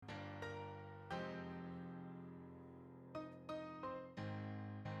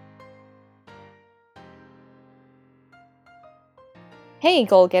Hey,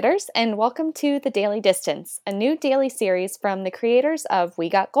 goal getters, and welcome to The Daily Distance, a new daily series from the creators of We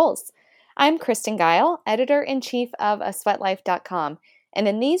Got Goals. I'm Kristen Guile, editor in chief of asweatlife.com, and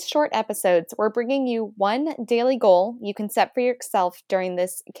in these short episodes, we're bringing you one daily goal you can set for yourself during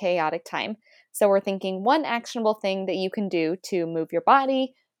this chaotic time. So, we're thinking one actionable thing that you can do to move your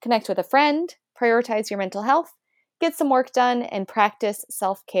body, connect with a friend, prioritize your mental health, get some work done, and practice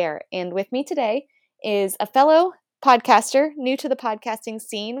self care. And with me today is a fellow podcaster, new to the podcasting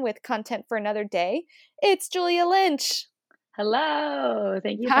scene with content for another day. It's Julia Lynch. Hello.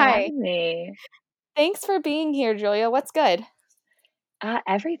 Thank you for Hi. having me. Thanks for being here, Julia. What's good?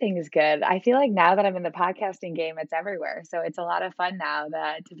 Everything is good. I feel like now that I'm in the podcasting game, it's everywhere. So it's a lot of fun now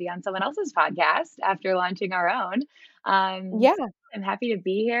that to be on someone else's podcast after launching our own. So Yeah, I'm happy to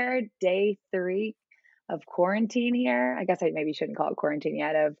be here. Day 3 of quarantine here. I guess I maybe shouldn't call it quarantine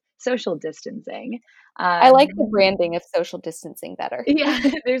yet, of social distancing. I like the Um, branding of social distancing better. yeah,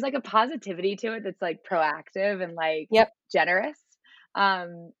 there's like a positivity to it that's like proactive and like Yep. generous.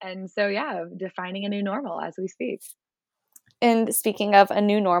 And so yeah, defining a new normal as we speak. And speaking of a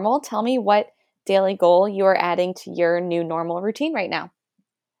new normal, tell me what daily goal you are adding to your new normal routine right now.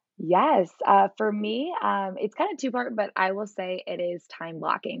 Yes, for me, it's kind of two-part, but I will say it is time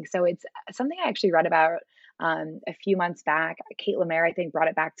blocking. So it's something I actually read about a few months back. Kate Lemaire, I think, brought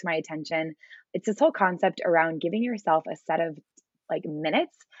it back to my attention. It's this whole concept around giving yourself a set of like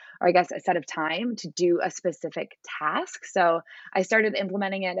minutes, or I guess a set of time to do a specific task. So I started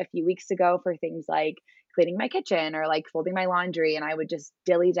implementing it a few weeks ago for things like cleaning my kitchen or like folding my laundry, and I would just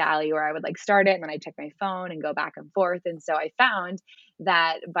dilly dally, or I would like start it and then I check my phone and go back and forth. And so I found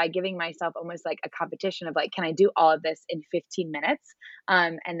that by giving myself almost like a competition of like, can I do all of this in 15 minutes?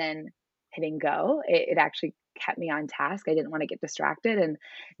 And then hitting go, it actually kept me on task. I didn't want to get distracted. And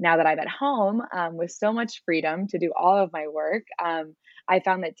now that I'm at home with so much freedom to do all of my work, I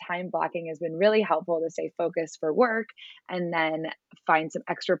found that time blocking has been really helpful to stay focused for work and then find some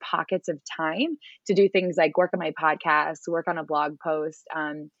extra pockets of time to do things like work on my podcast, work on a blog post.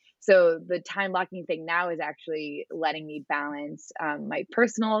 So the time blocking thing now is actually letting me balance my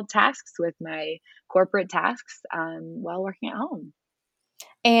personal tasks with my corporate tasks while working at home.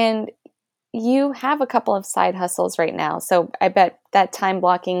 And you have a couple of side hustles right now. So I bet that time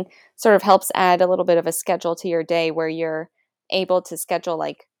blocking sort of helps add a little bit of a schedule to your day where you're able to schedule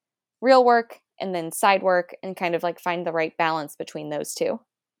like real work and then side work and kind of like find the right balance between those two.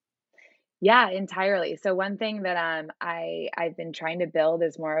 Yeah, entirely. So one thing that I've been trying to build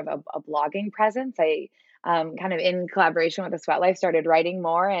is more of a blogging presence. I kind of in collaboration with the Sweat Life started writing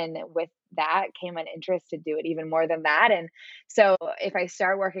more, and with that came an interest to do it even more than that. And so if I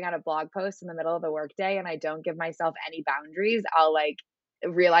start working on a blog post in the middle of the workday and I don't give myself any boundaries, I'll like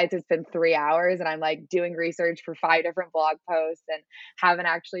realize it's been 3 hours and I'm like doing research for 5 different blog posts and haven't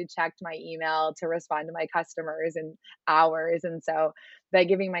actually checked my email to respond to my customers in hours. And so by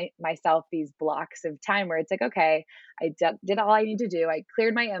giving myself these blocks of time where it's like, okay, did all I need to do. I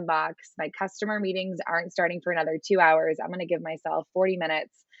cleared my inbox. My customer meetings aren't starting for another 2 hours. I'm going to give myself 40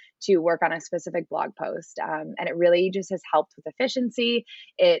 minutes to work on a specific blog post. And it really just has helped with efficiency.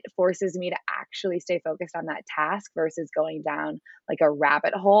 It forces me to actually stay focused on that task versus going down like a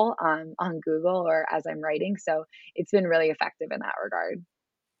rabbit hole on Google or as I'm writing. So it's been really effective in that regard.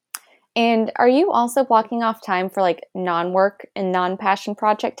 And are you also blocking off time for like non work and non passion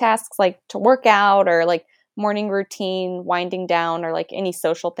project tasks, like to work out or like morning routine, winding down, or like any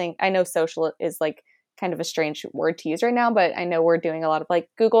social thing? I know social is like kind of a strange word to use right now, but I know we're doing a lot of like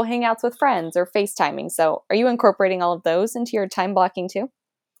Google Hangouts with friends or FaceTiming. So are you incorporating all of those into your time blocking too?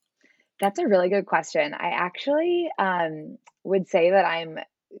 That's a really good question. I actually would say that I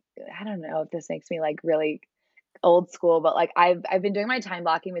don't know if this makes me like really old school, but like I've been doing my time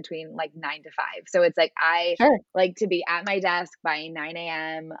blocking between like 9 to 5. So it's like I Sure. like to be at my desk by 9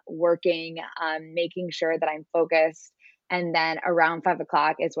 a.m. working, making sure that I'm focused. And then around 5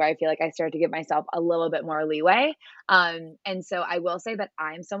 o'clock is where I feel like I start to give myself a little bit more leeway. And so I will say that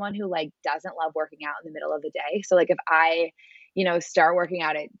I'm someone who like doesn't love working out in the middle of the day. So like if I start working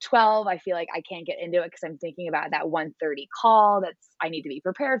out at 12, I feel like I can't get into it because I'm thinking about that 1:30 call that's I need to be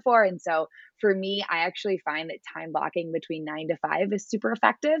prepared for. And so for me, I actually find that time blocking between 9 to 5 is super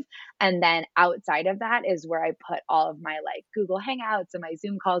effective. And then outside of that is where I put all of my like Google Hangouts and my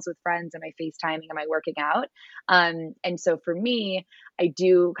Zoom calls with friends and my FaceTiming and my working out. And so for me, I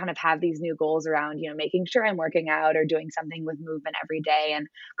do kind of have these new goals around, making sure I'm working out or doing something with movement every day and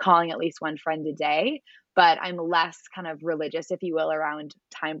calling at least one friend a day. But I'm less kind of religious, if you will, around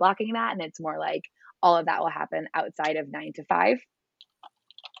time blocking that. And it's more like all of that will happen outside of 9 to 5.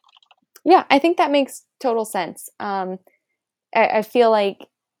 Yeah, I think that makes total sense. I feel like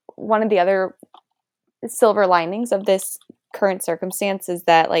one of the other silver linings of this current circumstance is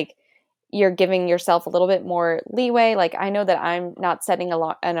that like you're giving yourself a little bit more leeway. Like I know that I'm not setting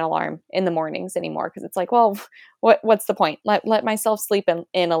an alarm in the mornings anymore because it's like, well, what's the point? Let myself sleep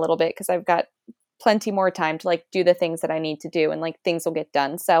in a little bit because I've got plenty more time to like do the things that I need to do and like things will get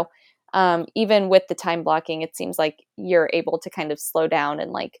done. So even with the time blocking, it seems like you're able to kind of slow down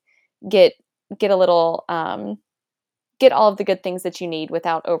and like get get a little get all of the good things that you need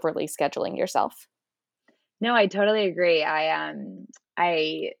without overly scheduling yourself. No, I totally agree. I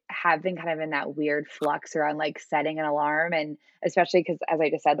have been kind of in that weird flux around like setting an alarm, and especially because as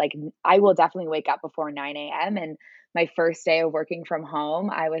I just said, like I will definitely wake up before 9 a.m. And my first day of working from home,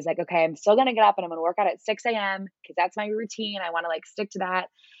 I was like, okay, I'm still gonna get up and I'm gonna work out at 6 a.m. because that's my routine. I want to like stick to that.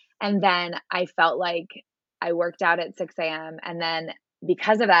 And then I felt like I worked out at 6 a.m. And then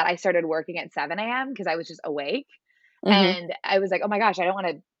because of that, I started working at 7 a.m. because I was just awake. Hmm. And I was like, "Oh my gosh, I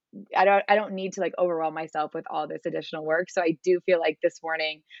don't need to like overwhelm myself with all this additional work." So I do feel like this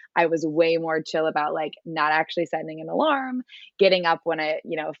morning I was way more chill about like not actually setting an alarm, getting up when it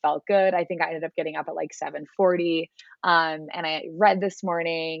felt good. I think I ended up getting up at like 7:40. And I read this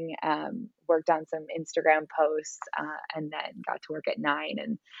morning, worked on some Instagram posts, and then got to work at 9.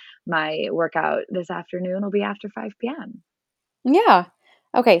 And my workout this afternoon will be after 5 p.m. Yeah.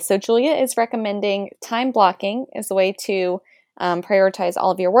 Okay. So Julia is recommending time blocking as a way to prioritize all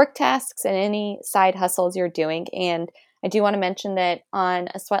of your work tasks and any side hustles you're doing. And I do want to mention that on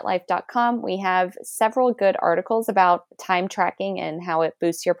asweatlife.com, we have several good articles about time tracking and how it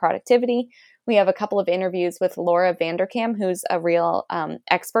boosts your productivity. We have a couple of interviews with Laura Vanderkam, who's a real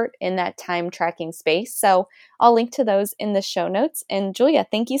expert in that time tracking space. So I'll link to those in the show notes. And Julia,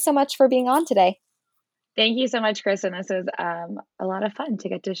 thank you so much for being on today. Thank you so much, Kristen. This was a lot of fun to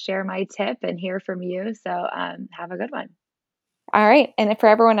get to share my tip and hear from you. So have a good one. All right. And for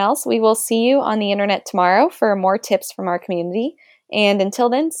everyone else, we will see you on the internet tomorrow for more tips from our community. And until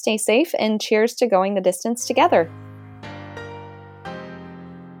then, stay safe and cheers to going the distance together.